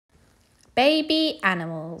Baby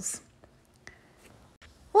animals.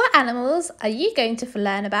 What animals are you going to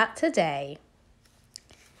learn about today?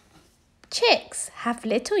 Chicks have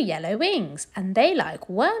little yellow wings and they like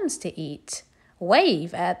worms to eat.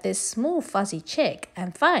 Wave at this small fuzzy chick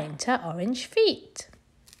and find her orange feet.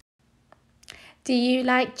 Do you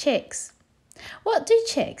like chicks? What do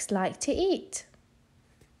chicks like to eat?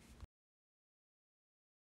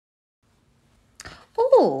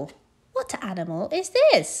 Oh, what animal is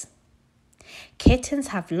this? Kittens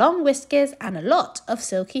have long whiskers and a lot of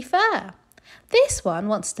silky fur. This one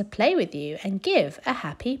wants to play with you and give a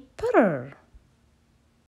happy purr.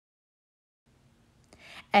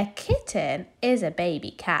 A kitten is a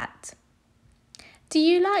baby cat. Do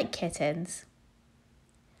you like kittens?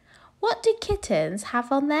 What do kittens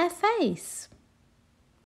have on their face?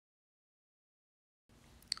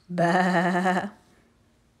 Bah.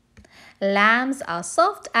 Lambs are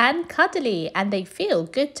soft and cuddly and they feel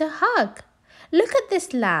good to hug. Look at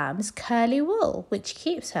this lamb's curly wool, which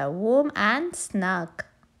keeps her warm and snug.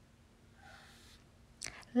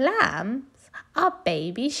 Lambs are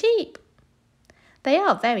baby sheep. They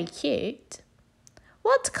are very cute.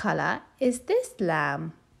 What colour is this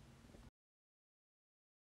lamb?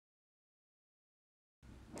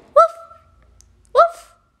 Woof!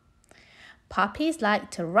 Woof! Puppies like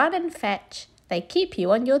to run and fetch. They keep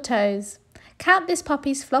you on your toes. Count this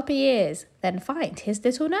puppy's floppy ears, then find his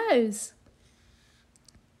little nose.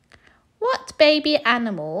 What baby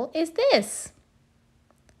animal is this?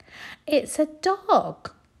 It's a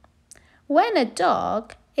dog. When a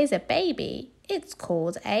dog is a baby, it's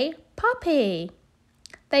called a puppy.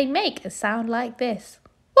 They make a sound like this.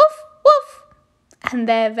 Woof, woof. And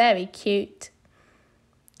they're very cute.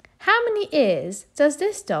 How many ears does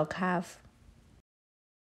this dog have?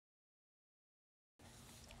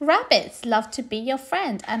 Rabbits love to be your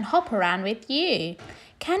friend and hop around with you.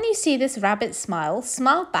 Can you see this rabbit smile?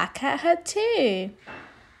 Smile back at her too.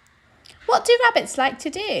 What do rabbits like to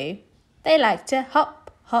do? They like to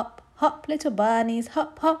hop, hop, hop, little bunnies,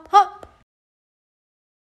 hop, hop, hop.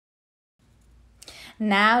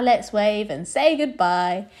 Now let's wave and say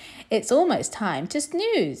goodbye. It's almost time to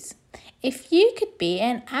snooze. If you could be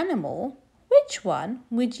an animal, which one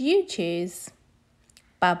would you choose?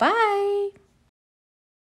 Bye-bye.